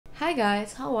Hi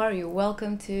guys, how are you?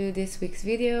 Welcome to this week's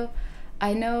video.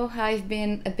 I know I've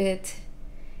been a bit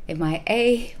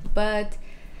MIA, but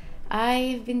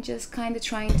I've been just kind of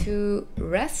trying to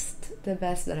rest the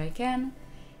best that I can.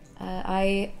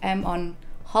 I am on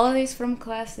holidays from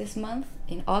class this month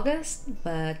in August,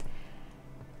 but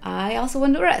I also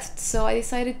want to rest, so I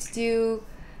decided to do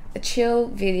a chill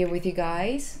video with you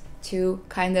guys to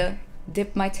kind of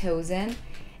dip my toes in.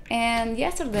 And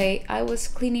yesterday I was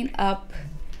cleaning up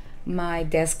my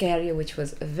desk area, which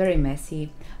was very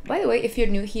messy. By the way, if you're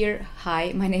new here,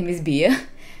 hi, my name is Bia.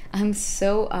 I'm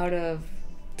so out of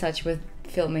touch with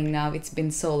filming now, it's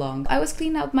been so long. I was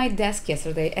cleaning out my desk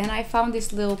yesterday and I found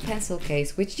this little pencil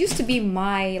case, which used to be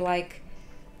my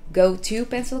go-to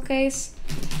pencil case,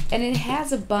 and it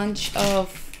has a bunch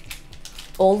of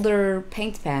older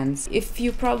paint pens. If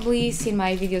you've probably seen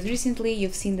my videos recently,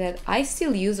 you've seen that I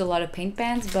still use a lot of paint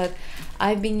pens, but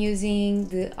I've been using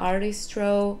the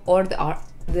Artistro or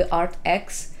the Art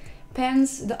X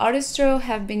pens. The Artistro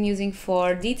have been using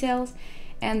for details,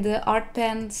 and the art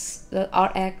pens, the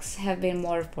RX, have been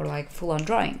more for like full-on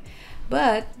drawing.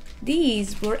 But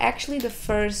these were actually the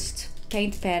first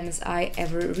paint pens I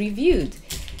ever reviewed.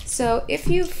 So if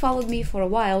you've followed me for a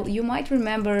while, you might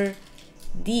remember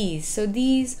these. So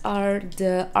these are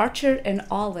the Archer and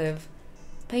Olive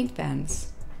paint pens.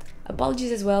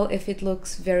 Apologies as well if it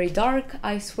looks very dark.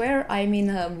 I swear I'm in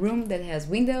a room that has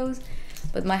windows,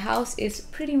 but my house is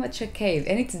pretty much a cave,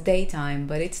 and it's daytime,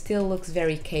 but it still looks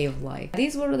very cave-like.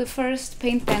 These were the first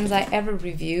paint pens I ever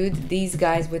reviewed, these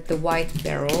guys with the white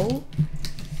barrel.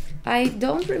 I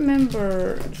don't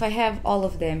remember if I have all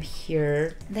of them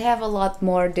here. They have a lot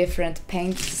more different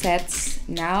paint sets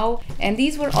now, and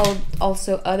these were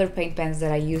also other paint pens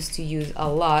that I used to use a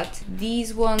lot.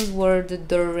 These ones were the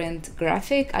Durant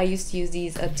Graphic. I used to use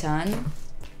these a ton.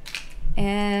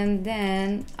 And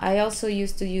then I also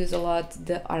used to use a lot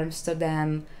the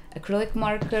Amsterdam acrylic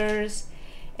markers,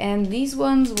 and these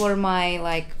ones were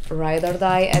my ride or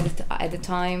die at the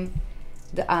time.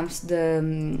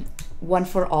 The one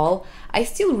for all. I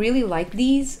still really like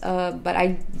these, but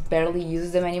I barely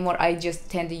use them anymore. I just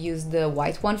tend to use the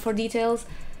white one for details.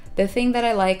 The thing that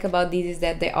I like about these is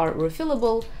that they are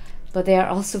refillable, but they are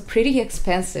also pretty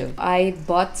expensive. I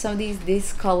bought some of these.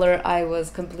 This color, I was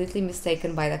completely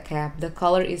mistaken by the cap. The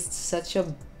color is such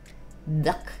a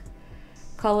duck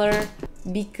color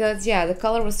because yeah, the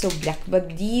color was so black.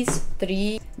 But these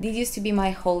used to be my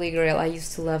holy grail. I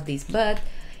used to love these, but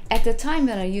at the time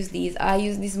that I used these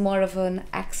more of an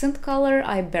accent color.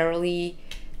 I barely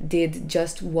did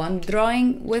just one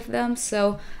drawing with them,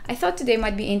 so I thought today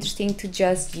might be interesting to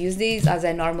just use these as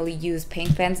I normally use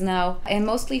paint pens now, and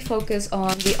mostly focus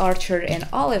on the Archer and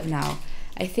Olive now.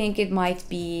 I think it might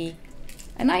be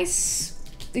a nice,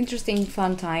 interesting,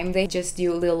 fun time. They just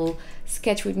do a little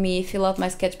sketch with me, fill out my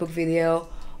sketchbook video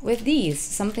with these.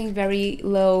 Something very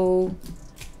lo-fi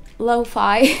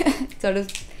sort of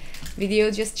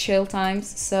video, just chill times.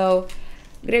 So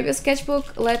grab your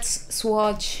sketchbook, let's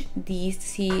swatch these to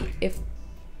see if...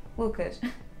 Look at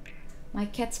my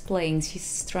cat's playing,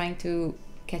 she's trying to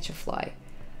catch a fly.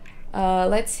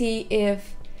 Let's see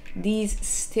if these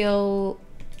still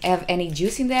have any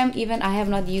juice in them. Even I have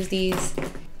not used these,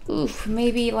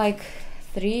 maybe like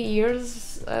 3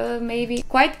 years, maybe.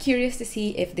 Quite curious to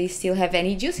see if they still have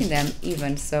any juice in them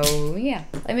even. So yeah,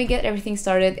 let me get everything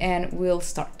started and we'll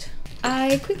start.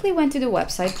 I quickly went to the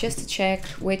website just to check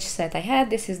which set I had.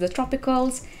 This is the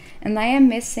Tropicals, and I am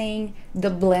missing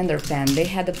the blender pen. They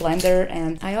had a blender,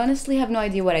 and I honestly have no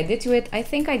idea what I did to it. I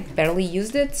think I barely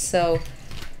used it, so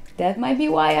that might be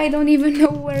why I don't even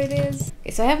know where it is. Okay,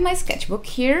 so I have my sketchbook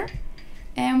here,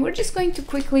 and we're just going to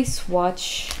quickly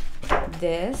swatch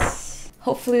this.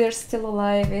 Hopefully they're still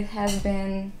alive. It has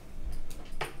been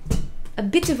a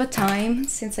bit of a time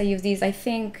since I used these.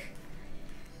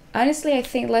 Honestly, I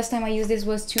think last time I used this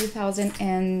was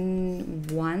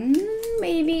 2001,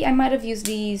 maybe. I might have used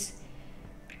these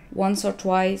once or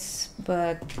twice,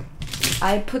 but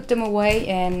I put them away,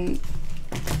 and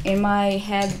in my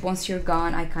head, once you're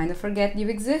gone, I kind of forget you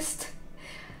exist.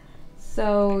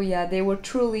 So yeah, they were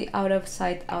truly out of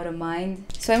sight, out of mind.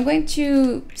 So I'm going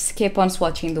to skip on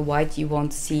swatching the white. You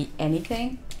won't see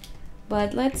anything.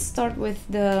 But let's start with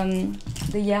the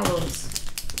yellows.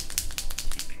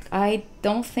 I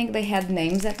don't think they had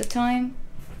names at the time.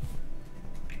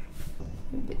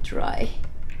 A bit dry,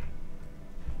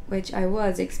 which I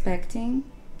was expecting.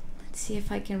 Let's see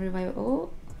if I can revive.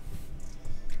 Oh,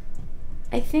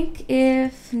 I think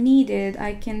if needed,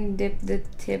 I can dip the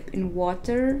tip in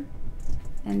water,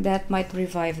 and that might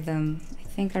revive them. I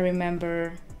think I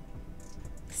remember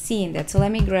seeing that. So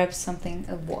let me grab something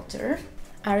of water.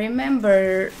 I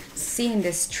remember seeing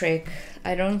this trick.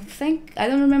 I don't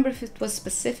remember if it was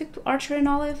specific to Archer and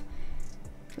Olive,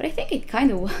 but I think it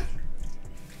kind of was.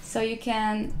 So you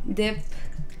can dip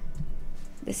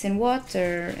this in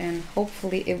water and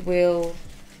hopefully it will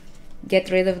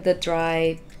get rid of the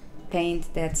dry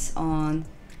paint that's on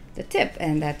the tip,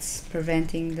 and that's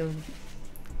preventing the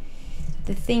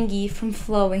thingy from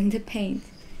flowing, the paint.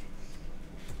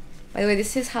 By the way,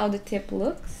 this is how the tip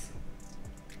looks.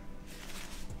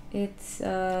 It's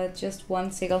just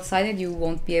one single-sided. You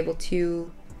won't be able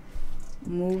to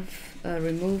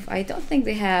remove. I don't think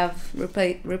they have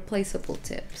replaceable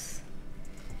tips.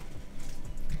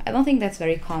 I don't think that's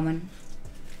very common.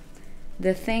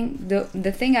 The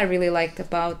thing I really liked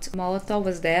about Molotov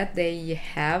was that they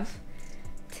have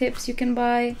tips you can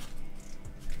buy.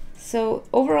 So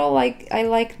overall, like, I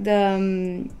like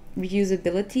the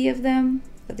reusability of them,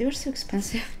 but they were so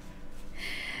expensive.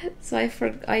 So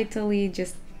I totally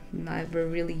just never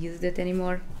really used it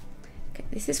anymore. Okay,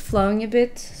 this is flowing a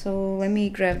bit, so let me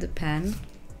grab the pen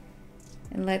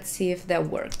and let's see if that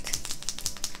worked.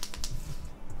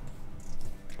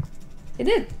 It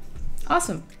did.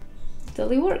 Awesome.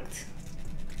 Totally worked.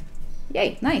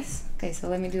 Yay, nice. Okay, so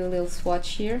let me do a little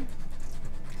swatch here.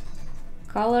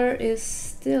 Color is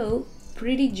still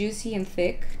pretty juicy and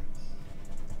thick,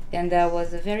 and that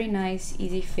was a very nice,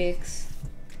 easy fix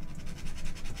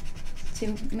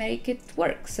to make it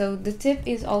work. So the tip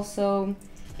is also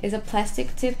a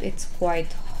plastic tip. It's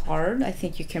quite hard. I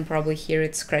think you can probably hear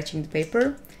it scratching the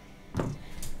paper.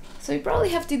 So you probably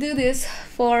have to do this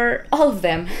for all of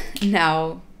them.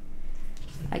 Now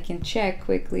I can check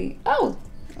quickly. Oh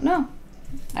no,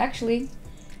 actually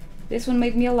this one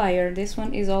made me a liar. This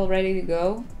one is all ready to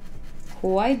go.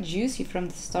 Quite juicy from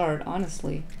the start,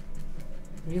 honestly.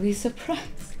 Really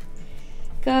surprised.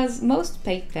 Because most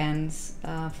paint pens,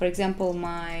 for example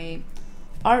my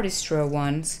Artistro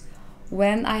ones,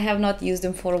 when I have not used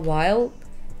them for a while,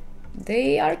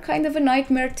 they are kind of a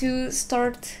nightmare to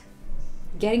start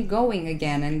getting going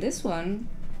again. And this one,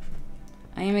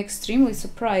 I am extremely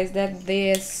surprised that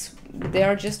they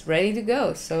are just ready to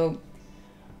go. So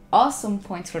awesome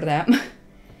points for them.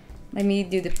 Let me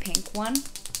do the pink one.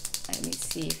 Let me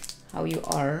see how you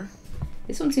are.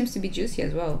 This one seems to be juicy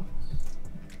as well.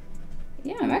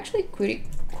 Yeah, I'm actually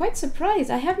quite surprised.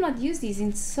 I have not used these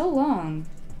in so long,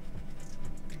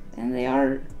 and they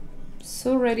are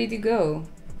so ready to go.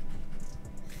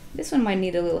 This one might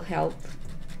need a little help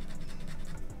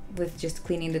with just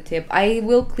cleaning the tip. I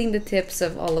will clean the tips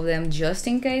of all of them just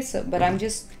in case, but I'm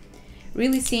just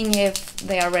really seeing if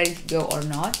they are ready to go or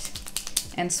not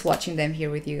and swatching them here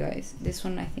with you guys. This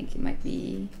one, I think it might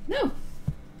be... no!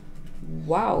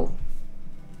 Wow!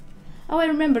 Oh, I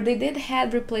remember they did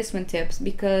have replacement tips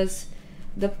because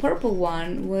the purple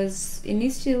one was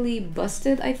initially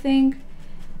busted, I think.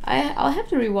 I'll have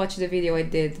to rewatch the video I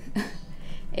did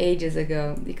ages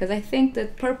ago, because I think the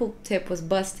purple tip was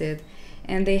busted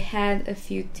and they had a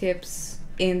few tips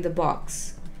in the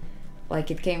box, like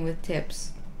it came with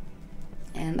tips,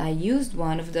 and I used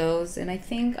one of those and I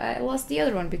think I lost the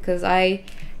other one because I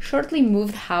shortly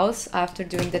moved house after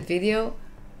doing that video.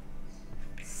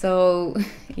 So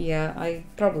yeah, I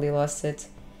probably lost it,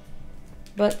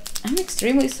 but I'm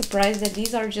extremely surprised that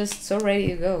these are just so ready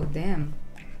to go. Damn.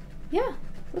 Yeah,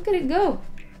 look at it go.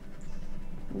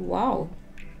 Wow.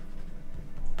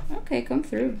 Okay, come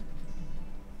through.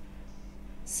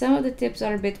 Some of the tips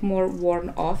are a bit more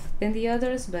worn off than the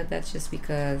others, but that's just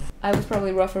because I was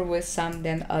probably rougher with some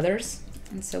than others.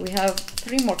 And so we have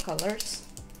 3 more colors.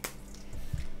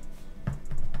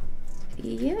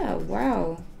 Yeah,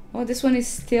 wow. Oh, this one is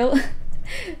still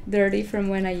dirty from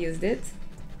when I used it.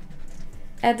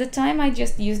 At the time I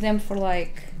just used them for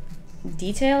like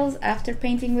details after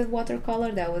painting with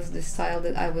watercolor. That was the style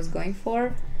that I was going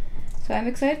for. So I'm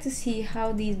excited to see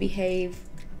how these behave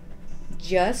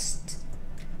just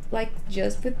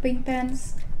with paint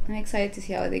pens. I'm excited to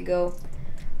see how they go.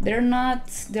 They're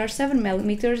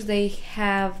 7mm. They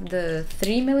have the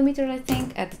 3mm, I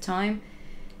think, at the time,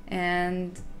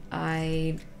 and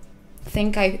I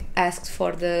think I asked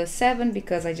for the 7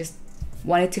 because I just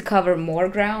wanted to cover more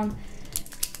ground,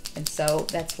 and so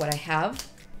that's what I have.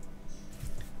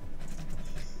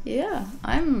 Yeah,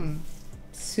 I'm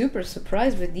super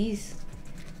surprised with these,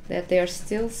 that they are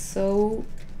still so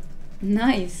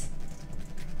nice.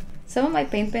 Some of my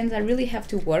paint pens, I really have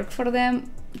to work for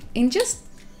them. In just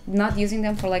not using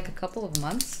them for like a couple of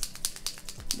months,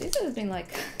 this has been like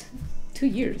 2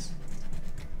 years.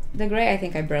 The gray I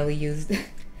think I barely used.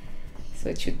 So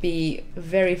it should be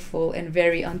very full and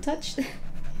very untouched.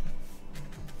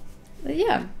 But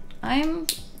yeah, I'm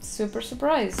super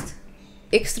surprised.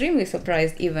 extremely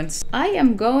surprised even. I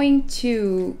am going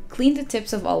to clean the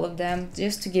tips of all of them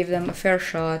just to give them a fair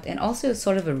shot and also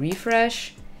sort of a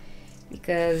refresh,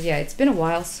 because yeah, it's been a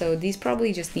while, so these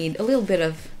probably just need a little bit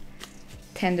of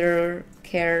tender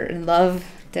care and love.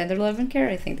 Tender love and care,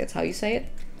 I think that's how you say it.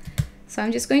 So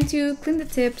I'm just going to clean the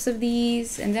tips of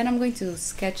these, and then I'm going to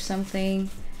sketch something,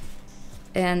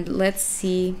 and let's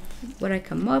see what I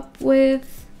come up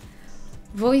with.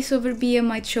 Voiceover BA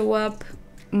might show up,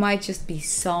 might just be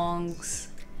songs.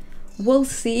 We'll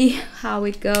see how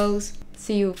it goes.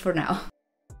 See you for now.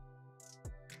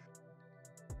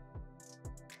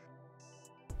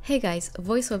 Hey guys,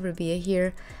 Voiceover BA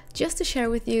here, just to share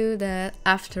with you that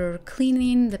after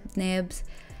cleaning the nibs,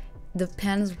 the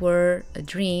pens were a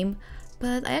dream,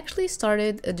 but I actually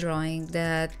started a drawing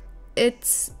that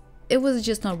it was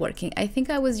just not working. I think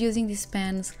I was using these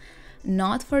pens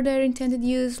not for their intended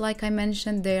use. Like I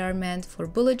mentioned, they are meant for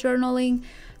bullet journaling,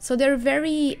 so they're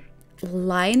very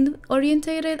line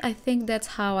orientated. I think that's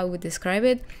how I would describe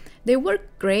it. They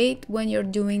work great when you're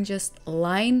doing just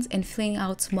lines and filling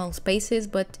out small spaces,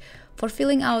 but for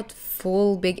filling out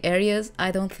full big areas,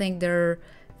 I don't think they're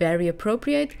very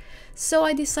appropriate. So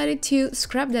I decided to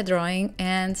scrap that drawing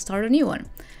and start a new one.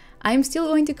 I'm still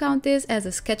going to count this as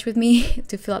a sketch with me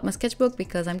to fill out my sketchbook,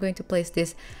 because I'm going to place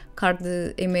this card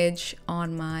image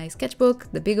on my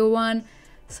sketchbook, the bigger one,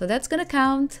 so that's gonna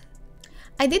count.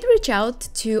 I did reach out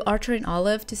to Archer and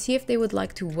Olive to see if they would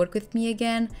like to work with me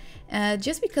again,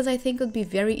 just because I think it would be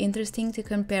very interesting to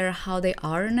compare how they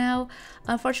are now.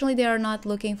 Unfortunately, they are not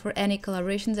looking for any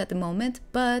collaborations at the moment,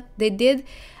 but they did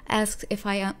ask if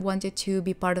I wanted to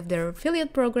be part of their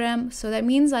affiliate program, so that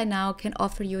means I now can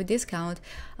offer you a discount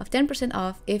of 10%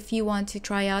 off if you want to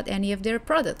try out any of their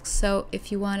products. So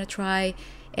if you want to try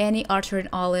any Archer and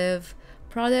Olive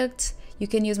products, you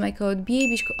can use my code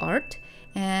BABishkoArt,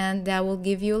 and that will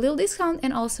give you a little discount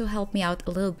and also help me out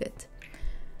a little bit.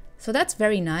 So that's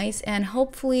very nice, and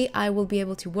hopefully I will be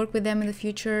able to work with them in the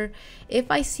future. If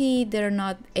I see they're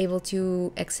not able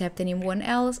to accept anyone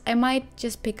else, I might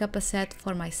just pick up a set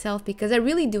for myself, because I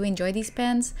really do enjoy these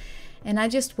pens and I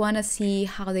just want to see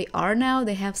how they are now.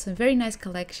 They have some very nice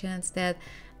collections that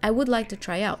I would like to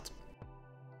try out.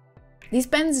 These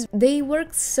pens, they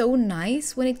work so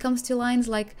nice when it comes to lines.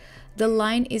 Like, the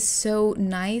line is so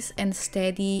nice and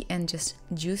steady and just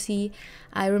juicy.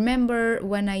 I remember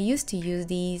when I used to use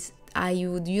these, I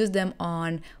would use them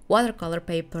on watercolor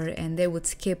paper and they would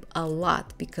skip a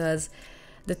lot because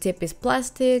the tip is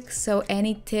plastic, so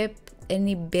any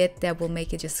bit that will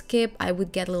make it just skip, I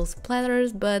would get little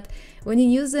splatters. But when you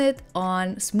use it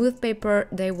on smooth paper,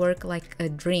 they work like a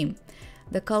dream.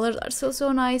 The colors are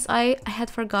so nice. I had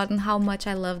forgotten how much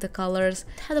I love the colors.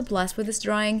 I had a blast with this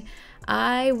drawing.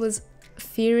 I was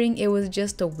fearing it was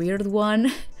just a weird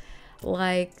one.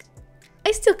 Like,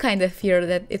 I still kind of fear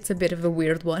that it's a bit of a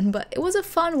weird one, but it was a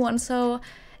fun one, so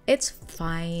it's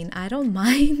fine. I don't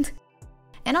mind.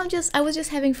 And I was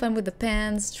just having fun with the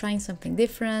pens, trying something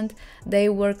different. They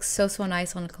work so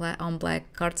nice on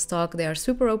black cardstock. They are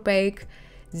super opaque,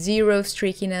 zero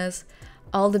streakiness.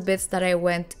 All the bits that I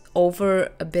went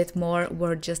over a bit more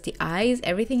were just the eyes.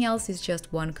 Everything else is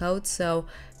just one coat, so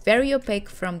very opaque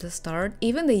from the start.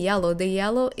 Even the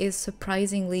yellow is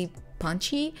surprisingly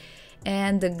punchy,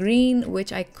 and the green,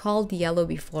 which I called yellow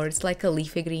before, it's like a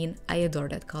leafy green. I adore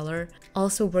that color.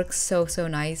 Also works so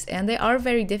nice, and they are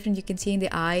very different. You can see in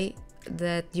the eye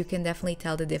that you can definitely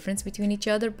tell the difference between each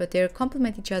other, but they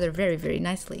complement each other very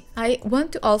nicely. I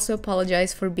want to also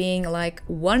apologize for being like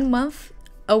 1 month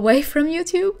away from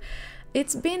YouTube.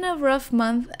 It's been a rough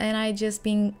month and I just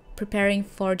been preparing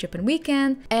for Japan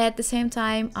weekend. At the same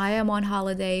time, I am on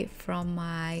holiday from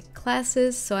my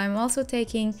classes, so I'm also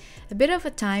taking a bit of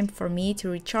a time for me to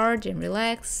recharge and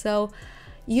relax. So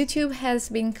YouTube has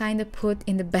been kind of put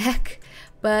in the back,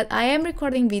 but I am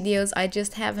recording videos. I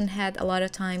just haven't had a lot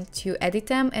of time to edit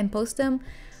them and post them.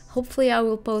 Hopefully I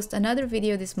will post another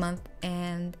video this month,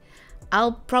 and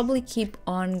I'll probably keep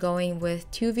on going with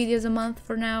 2 videos a month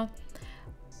for now,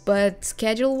 but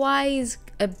schedule wise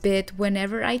a bit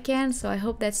whenever I can, so I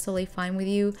hope that's totally fine with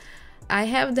you. I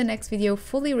have the next video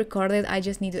fully recorded, I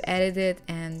just need to edit it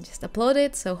and just upload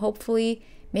it, so hopefully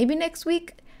maybe next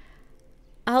week.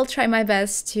 I'll try my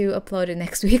best to upload it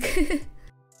next week.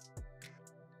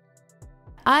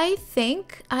 I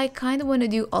think I kind of want to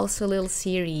do also a little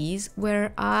series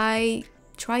where I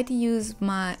try to use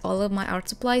all of my art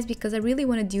supplies, because I really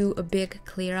want to do a big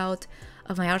clear out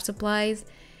of my art supplies,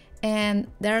 and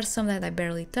there are some that I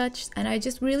barely touched, and I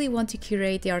just really want to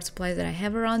curate the art supplies that I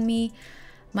have around me.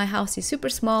 My house is super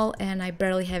small and I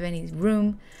barely have any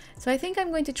room, so I think I'm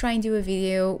going to try and do a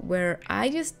video where I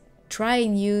just try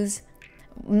and use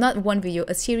not one video,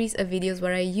 a series of videos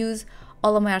where I use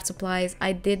all of my art supplies.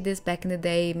 I did this back in the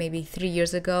day, maybe 3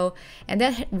 years ago, and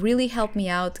that really helped me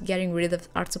out getting rid of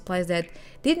art supplies that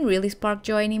didn't really spark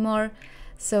joy anymore.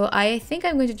 So I think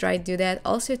I'm going to try to do that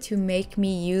also to make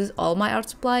me use all my art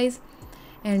supplies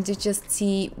and to just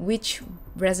see which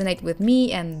resonate with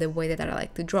me and the way that I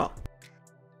like to draw.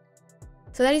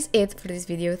 So that is it for this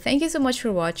video. Thank you so much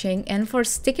for watching and for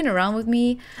sticking around with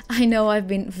me. I know I've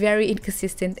been very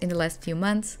inconsistent in the last few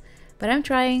months, but I'm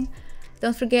trying.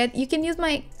 Don't forget, you can use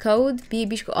my code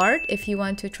BBishkoArt if you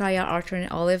want to try our Archer and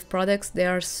Olive products. They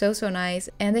are so nice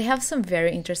and they have some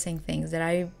very interesting things that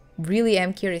I really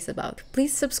am curious about.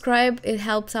 Please subscribe, it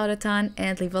helps out a ton,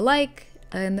 and leave a like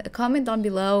and a comment down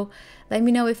below. Let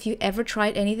me know if you ever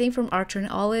tried anything from Archer and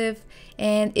Olive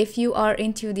and if you are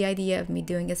into the idea of me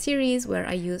doing a series where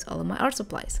I use all of my art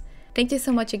supplies. Thank you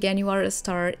so much again, you are a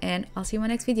star, and I'll see you in my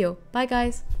next video. Bye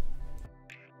guys!